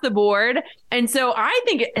across the board. And so I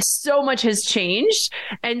think so much has changed.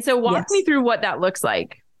 And so walk me through what that looks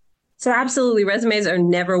like. So absolutely. Resumes are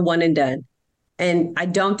never one and done. And I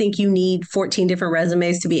don't think you need 14 different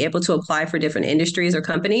resumes to be able to apply for different industries or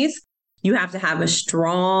companies. You have to have a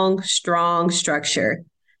strong structure.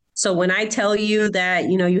 So when I tell you that,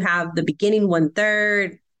 you know, you have the beginning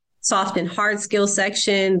 1/3, soft and hard skill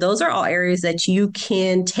section, those are all areas that you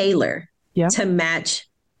can tailor to match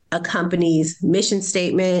a company's mission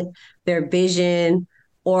statement, their vision,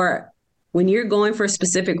 or when you're going for a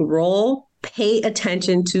specific role, pay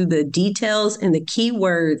attention to the details and the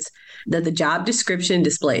keywords that the job description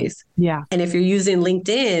displays. And if you're using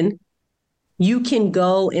LinkedIn, you can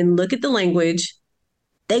go and look at the language.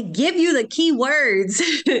 They give you the keywords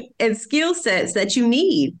and skill sets that you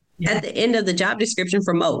need at the end of the job description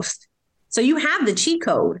for most. So you have the cheat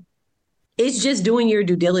code. It's just doing your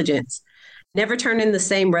due diligence. Never turn in the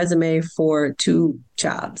same resume for 2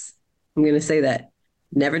 jobs. I'm going to say that.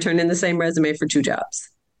 Never turn in the same resume for 2 jobs.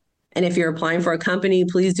 And if you're applying for a company,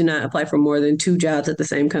 please do not apply for more than 2 jobs at the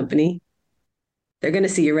same company. They're going to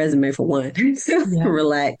see your resume for 1.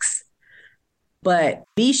 Relax. But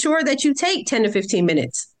be sure that you take 10 to 15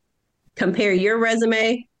 minutes. Compare your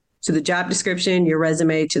resume to the job description, your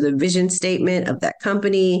resume to the vision statement of that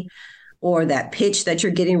company, or that pitch that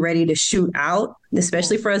you're getting ready to shoot out,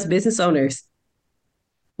 especially for us business owners.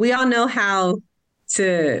 We all know how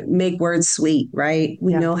to make words sweet, right?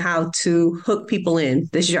 We know how to hook people in.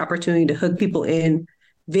 This is your opportunity to hook people in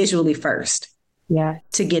visually first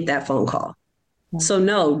to get that phone call. Yeah. So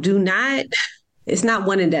no, do not, it's not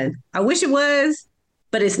one and done. I wish it was,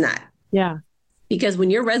 but it's not. Yeah. Because when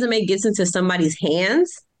your resume gets into somebody's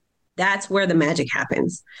hands, that's where the magic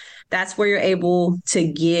happens. That's where you're able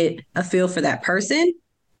to get a feel for that person.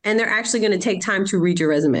 And they're actually going to take time to read your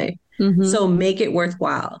resume. Mm-hmm. So make it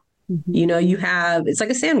worthwhile. Mm-hmm. You know, it's like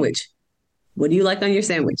a sandwich. What do you like on your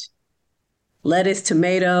sandwich? Lettuce,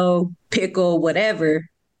 tomato, pickle, whatever.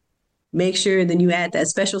 Make sure then you add that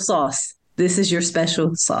special sauce. This is your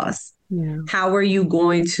special sauce. Yeah. How are you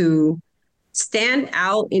going to stand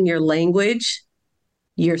out in your language,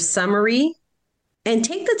 your summary, and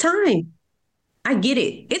take the time? I get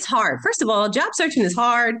it. It's hard. First of all, job searching is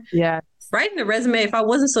hard. Yeah. Writing a resume, if I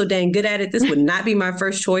wasn't so dang good at it, this would not be my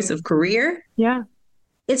first choice of career. Yeah.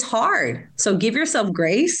 It's hard. So give yourself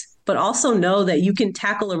grace, but also know that you can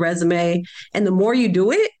tackle a resume. And the more you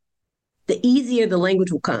do it, the easier the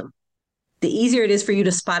language will come. The easier it is for you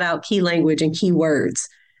to spot out key language and key words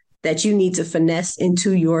that you need to finesse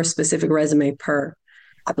into your specific resume per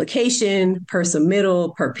application, per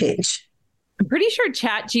submittal, per pitch. I'm pretty sure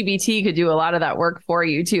ChatGPT could do a lot of that work for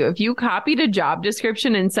you too. If you copied a job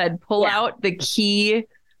description and said, pull out the key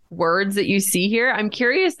words that you see here, I'm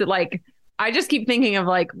curious that I just keep thinking of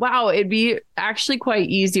wow, it'd be actually quite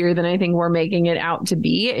easier than I think we're making it out to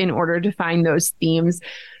be in order to find those themes.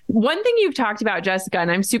 One thing you've talked about, Jessica,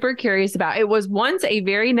 and I'm super curious about, it was once a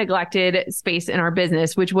very neglected space in our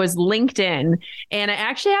business, which was LinkedIn. And I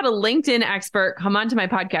actually had a LinkedIn expert come onto my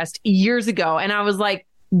podcast years ago. And I was like,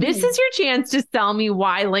 this is your chance to tell me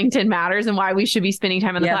why LinkedIn matters and why we should be spending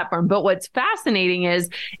time on the platform. But what's fascinating is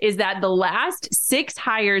that the last 6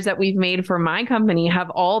 hires that we've made for my company have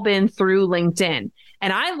all been through LinkedIn.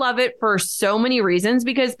 And I love it for so many reasons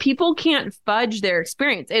because people can't fudge their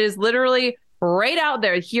experience. It is literally right out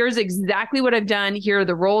there. Here's exactly what I've done. Here are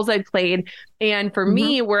the roles I've played. And for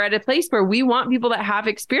me, we're at a place where we want people that have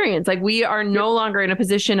experience. We are no longer in a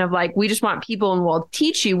position of we just want people and we'll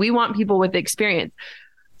teach you. We want people with experience.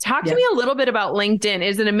 Talk to me a little bit about LinkedIn.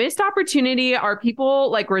 Is it a missed opportunity? Are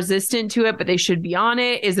people resistant to it, but they should be on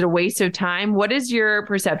it? Is it a waste of time? What is your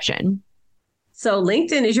perception? So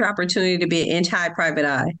LinkedIn is your opportunity to be an inch high private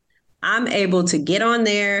eye. I'm able to get on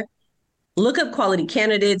there, look up quality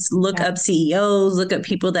candidates, look up CEOs, look up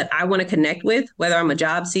people that I want to connect with, whether I'm a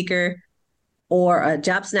job seeker or a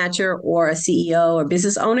job snatcher or a CEO or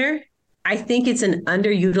business owner. I think it's an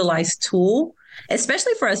underutilized tool,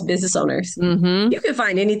 especially for us business owners. Mm-hmm. You can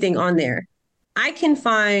find anything on there. I can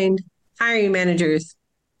find hiring managers,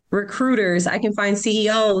 recruiters. I can find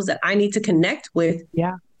CEOs that I need to connect with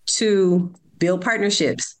to build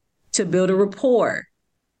partnerships, to build a rapport.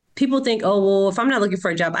 People think, oh, well, if I'm not looking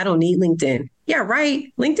for a job, I don't need LinkedIn. Yeah,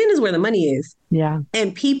 right. LinkedIn is where the money is. Yeah.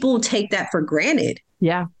 And people take that for granted.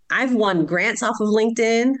 Yeah. I've won grants off of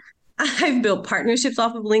LinkedIn. I've built partnerships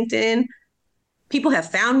off of LinkedIn. People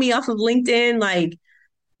have found me off of LinkedIn.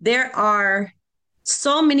 There are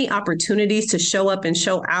so many opportunities to show up and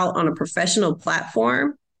show out on a professional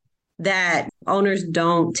platform that owners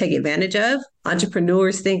don't take advantage of.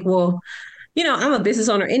 Entrepreneurs think, well, I'm a business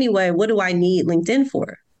owner anyway. What do I need LinkedIn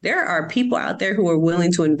for? There are people out there who are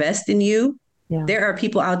willing to invest in you. Yeah. There are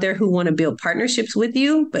people out there who want to build partnerships with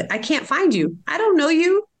you, but I can't find you. I don't know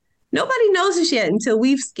you. Nobody knows us yet until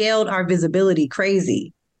we've scaled our visibility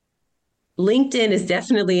crazy. LinkedIn is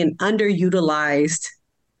definitely an underutilized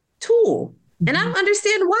tool. Mm-hmm. And I don't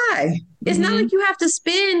understand why. It's not like you have to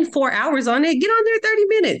spend 4 hours on it. Get on there 30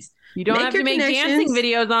 minutes. You don't have to make dancing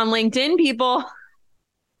videos on LinkedIn, people.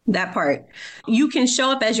 That part. You can show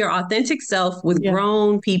up as your authentic self with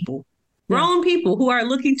grown people. Grown people who are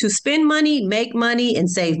looking to spend money, make money, and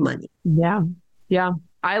save money. Yeah. Yeah.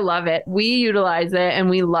 I love it. We utilize it and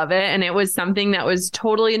we love it. And it was something that was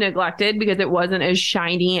totally neglected because it wasn't as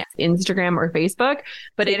shiny as Instagram or Facebook,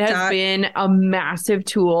 but TikTok. It has been a massive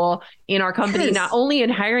tool in our company, not only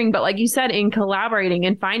in hiring, but like you said, in collaborating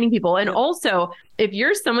and finding people. And also, if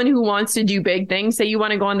you're someone who wants to do big things, say you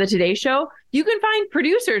want to go on the Today Show, you can find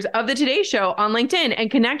producers of the Today Show on LinkedIn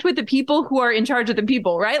and connect with the people who are in charge of the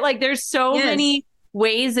people, right? There's so many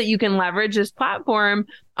ways that you can leverage this platform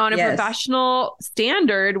on a professional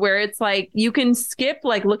standard where it's you can skip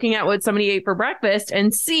looking at what somebody ate for breakfast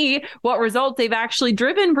and see what results they've actually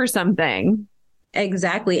driven for something.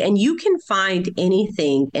 Exactly. And you can find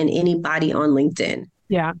anything and anybody on LinkedIn.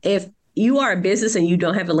 Yeah. If you are a business and you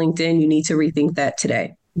don't have a LinkedIn, you need to rethink that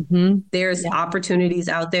today. There's opportunities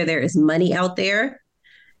out there. There is money out there,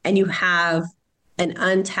 and you have an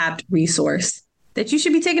untapped resource that you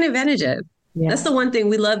should be taking advantage of. Yeah. That's the one thing.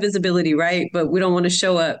 We love visibility, right? But we don't want to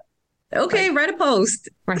show up. Okay, write a post.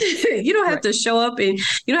 Right. You don't have to show up and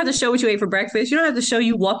you don't have to show what you ate for breakfast. You don't have to show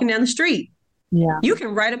you walking down the street. Yeah. You can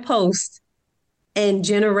write a post and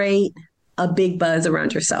generate a big buzz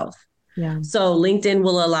around yourself. Yeah. So LinkedIn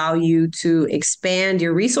will allow you to expand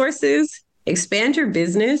your resources, expand your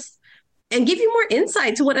business, and give you more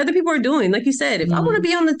insight to what other people are doing. Like you said, if I want to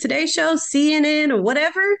be on the Today Show, CNN, or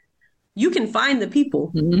whatever, you can find the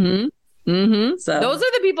people. So those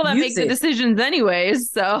are the people that make the decisions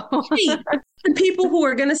anyways. So the people who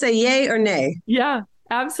are going to say yay or nay. Yeah,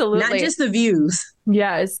 absolutely. Not just the views.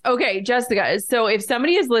 Yes. Okay, Jessica. So if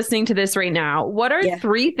somebody is listening to this right now, what are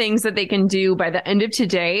 3 things that they can do by the end of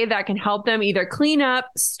today that can help them either clean up,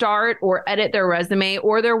 start, or edit their resume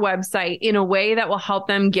or their website in a way that will help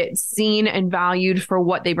them get seen and valued for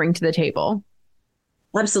what they bring to the table?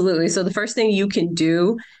 Absolutely. So the first thing you can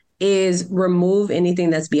do is remove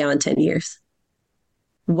anything that's beyond 10 years.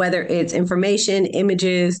 Whether it's information,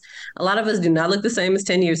 images, a lot of us do not look the same as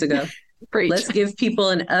 10 years ago. Let's give people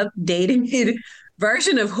an updated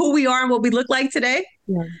version of who we are and what we look like today.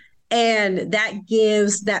 Yeah. And that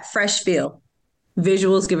gives that fresh feel.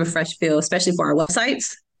 Visuals give a fresh feel, especially for our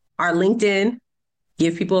websites, our LinkedIn,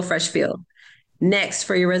 give people a fresh feel. Next,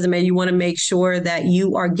 for your resume, you want to make sure that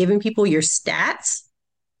you are giving people your stats.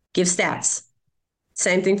 Give stats.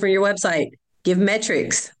 Same thing for your website. Give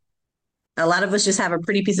metrics. A lot of us just have a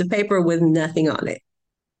pretty piece of paper with nothing on it.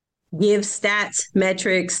 Give stats,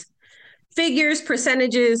 metrics, figures,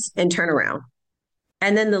 percentages, and turnaround.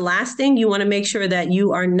 And then the last thing, you want to make sure that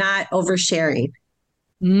you are not oversharing.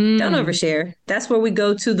 Don't overshare. That's where we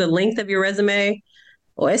go to the length of your resume,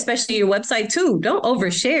 or especially your website too. Don't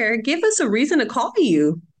overshare. Give us a reason to call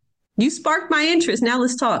you. You sparked my interest. Now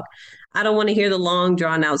let's talk. I don't want to hear the long,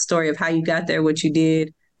 drawn out story of how you got there, what you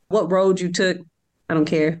did, what road you took. I don't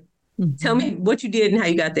care. Tell me what you did and how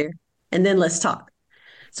you got there. And then let's talk.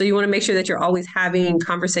 So you want to make sure that you're always having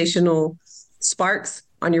conversational sparks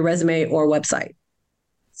on your resume or website.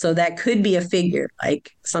 So that could be a figure.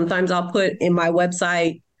 Like sometimes I'll put in my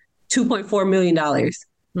website $2.4 million.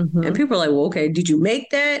 And people are like, well, okay, did you make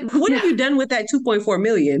that? What have you done with that $2.4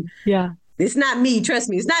 million? Yeah. It's not me. Trust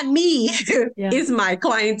me. It's not me. It's my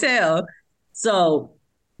clientele. So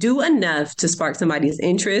do enough to spark somebody's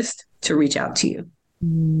interest to reach out to you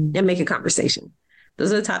and make a conversation.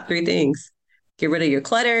 Those are the top 3 things. Get rid of your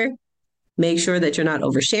clutter. Make sure that you're not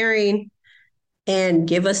oversharing, and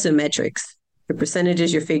give us some metrics, your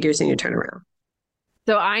percentages, your figures, and your turnaround.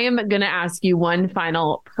 So I am going to ask you one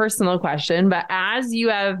final personal question, but as you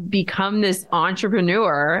have become this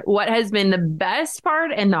entrepreneur, what has been the best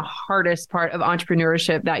part and the hardest part of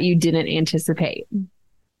entrepreneurship that you didn't anticipate?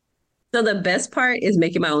 So the best part is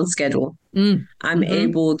making my own schedule. I'm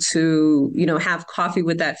able to, have coffee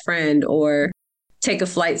with that friend or take a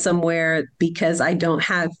flight somewhere because I don't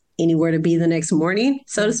have anywhere to be the next morning,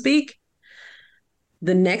 so to speak.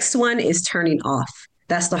 The next one is turning off.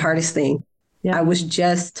 That's the hardest thing. Yeah. I was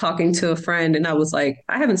just talking to a friend and I was like,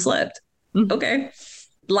 I haven't slept. Okay.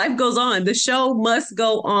 Life goes on. The show must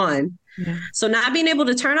go on. Yeah. So not being able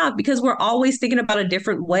to turn off, because we're always thinking about a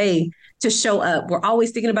different way to show up. We're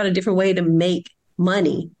always thinking about a different way to make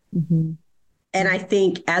money. And I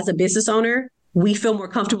think as a business owner, we feel more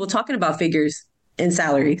comfortable talking about figures and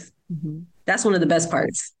salaries. That's one of the best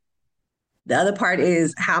parts. The other part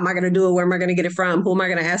is, how am I going to do it? Where am I going to get it from? Who am I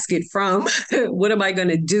going to ask it from? What am I going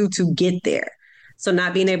to do to get there? So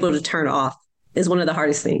not being able to turn off is one of the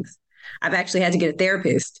hardest things. I've actually had to get a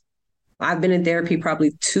therapist. I've been in therapy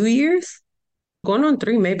probably 2 years, going on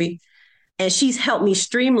 3 maybe. And she's helped me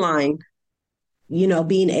streamline,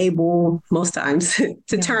 being able most times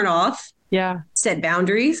to turn off, set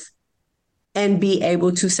boundaries, and be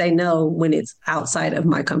able to say no when it's outside of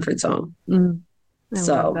my comfort zone.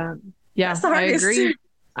 So yeah,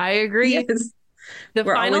 I agree. Yes. The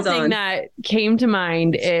final thing that came to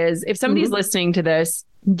mind is, if somebody's listening to this,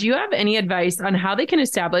 do you have any advice on how they can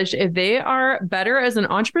establish if they are better as an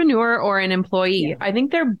entrepreneur or an employee? I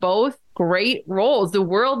think they're both great roles. The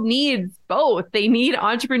world needs both. They need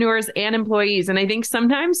entrepreneurs and employees. And I think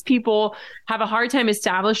sometimes people have a hard time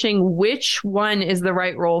establishing which one is the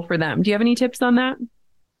right role for them. Do you have any tips on that?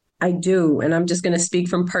 I do. And I'm just going to speak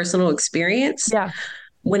from personal experience. Yeah.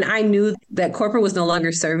 When I knew that corporate was no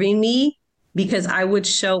longer serving me, because I would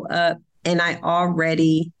show up and I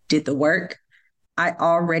already did the work. I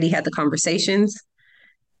already had the conversations.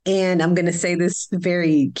 And I'm going to say this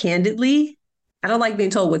very candidly. I don't like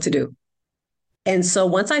being told what to do. And so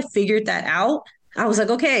once I figured that out, I was like,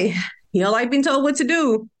 okay, you don't like being told what to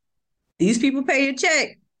do. These people pay your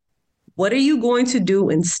check. What are you going to do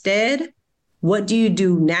instead? What do you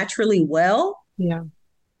do naturally well? Yeah.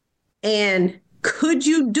 And could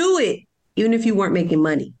you do it even if you weren't making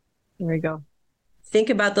money? There you go. Think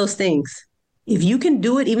about those things. If you can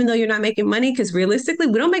do it, even though you're not making money, because realistically,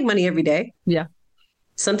 we don't make money every day. Yeah.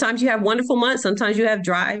 Sometimes you have wonderful months. Sometimes you have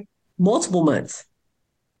dry, multiple months.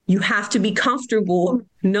 You have to be comfortable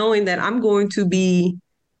knowing that I'm going to be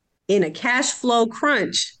in a cash flow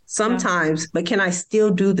crunch sometimes, but can I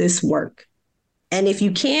still do this work? And if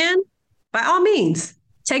you can, by all means,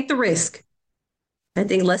 take the risk. I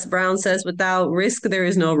think Les Brown says, without risk, there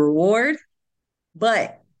is no reward.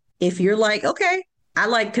 But if you're like, okay, I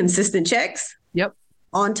like consistent checks. Yep.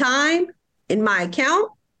 On time in my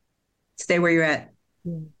account, stay where you're at.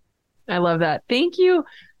 I love that. Thank you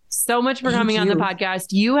so much for coming on the podcast.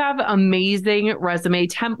 You have amazing resume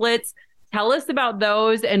templates. Tell us about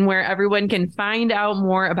those and where everyone can find out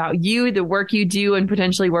more about you, the work you do, and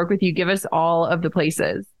potentially work with you. Give us all of the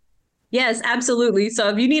places. Yes, absolutely. So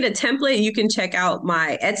if you need a template, you can check out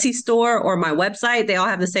my Etsy store or my website. They all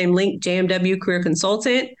have the same link, JMW Career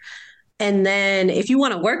Consultant. And then if you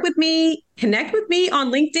want to work with me, connect with me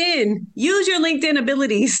on LinkedIn. Use your LinkedIn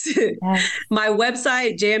abilities. Yes. My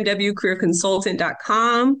website,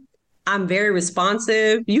 jmwcareerconsultant.com. I'm very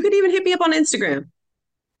responsive. You could even hit me up on Instagram.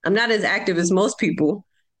 I'm not as active as most people,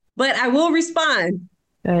 but I will respond.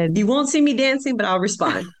 Good. You won't see me dancing, but I'll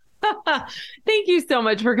respond. Thank you so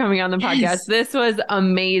much for coming on the podcast. Yes. This was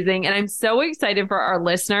amazing. And I'm so excited for our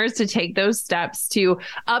listeners to take those steps to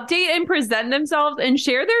update and present themselves and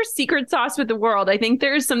share their secret sauce with the world. I think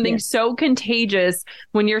there's something so contagious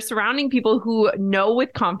when you're surrounding people who know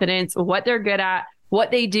with confidence what they're good at,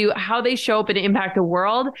 what they do, how they show up and impact the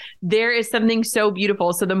world. There is something so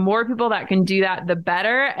beautiful. So the more people that can do that, the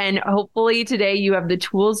better. And hopefully today you have the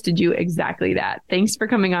tools to do exactly that. Thanks for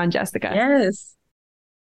coming on, Jessica. Yes.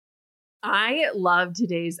 I love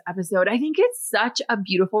today's episode. I think it's such a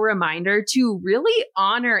beautiful reminder to really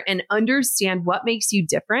honor and understand what makes you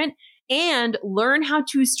different and learn how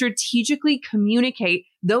to strategically communicate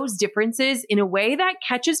those differences in a way that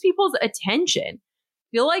catches people's attention.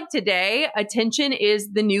 I feel like today, attention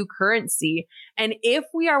is the new currency. And if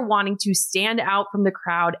we are wanting to stand out from the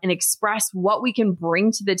crowd and express what we can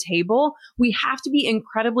bring to the table, we have to be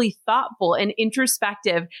incredibly thoughtful and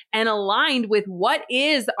introspective and aligned with what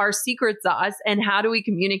is our secret sauce and how do we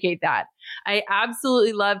communicate that. I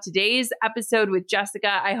absolutely love today's episode with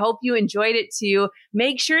Jessica. I hope you enjoyed it too.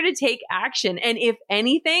 Make sure to take action. And if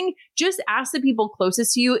anything, just ask the people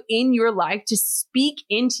closest to you in your life to speak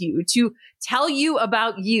into you, to tell you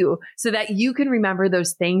about you so that you can remember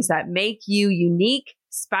those things that make you unique,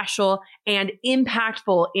 special, and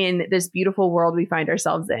impactful in this beautiful world we find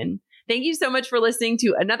ourselves in. Thank you so much for listening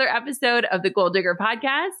to another episode of the Goal Digger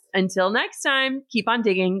Podcast. Until next time, keep on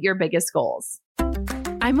digging your biggest goals.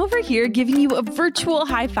 I'm over here giving you a virtual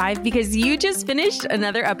high five because you just finished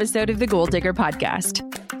another episode of the Goal Digger Podcast.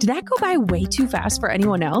 Did that go by way too fast for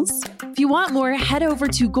anyone else? If you want more, head over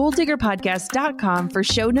to goaldiggerpodcast.com for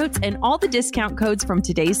show notes and all the discount codes from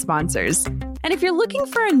today's sponsors. And if you're looking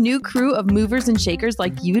for a new crew of movers and shakers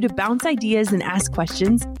like you to bounce ideas and ask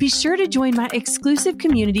questions, be sure to join my exclusive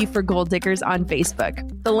community for Goal Diggers on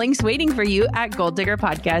Facebook. The link's waiting for you at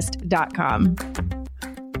goaldiggerpodcast.com.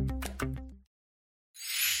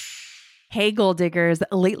 Hey, Goal Diggers.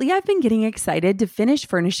 Lately, I've been getting excited to finish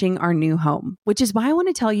furnishing our new home, which is why I want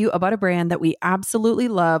to tell you about a brand that we absolutely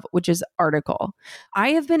love, which is Article.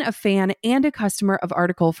 I have been a fan and a customer of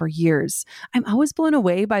Article for years. I'm always blown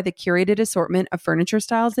away by the curated assortment of furniture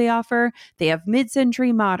styles they offer. They have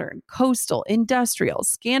mid-century modern, coastal, industrial,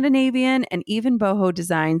 Scandinavian, and even boho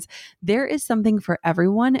designs. There is something for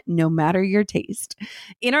everyone, no matter your taste.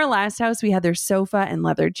 In our last house, we had their sofa and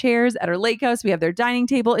leather chairs. At our lake house, we have their dining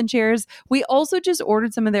table and chairs. We also just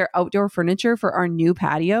ordered some of their outdoor furniture for our new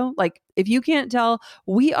patio. Like, if you can't tell,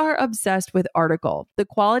 we are obsessed with Article. The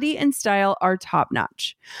quality and style are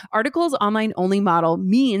top-notch. Article's online-only model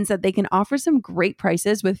means that they can offer some great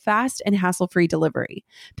prices with fast and hassle-free delivery.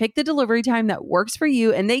 Pick the delivery time that works for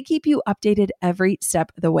you, and they keep you updated every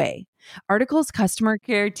step of the way. Article's customer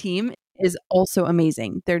care team is also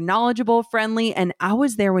amazing. They're knowledgeable, friendly, and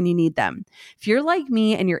always there when you need them. If you're like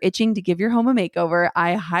me and you're itching to give your home a makeover,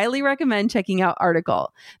 I highly recommend checking out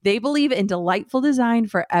Article. They believe in delightful design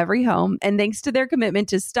for every home, and thanks to their commitment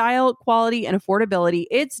to style, quality, and affordability,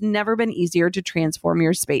 it's never been easier to transform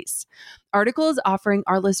your space. Article is offering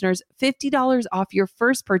our listeners $50 off your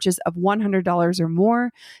first purchase of $100 or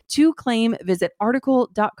more. To claim, visit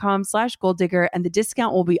article.com/goaldigger and the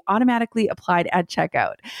discount will be automatically applied at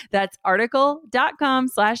checkout. That's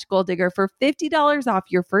article.com/goaldigger for $50 off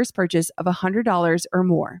your first purchase of $100 or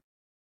more.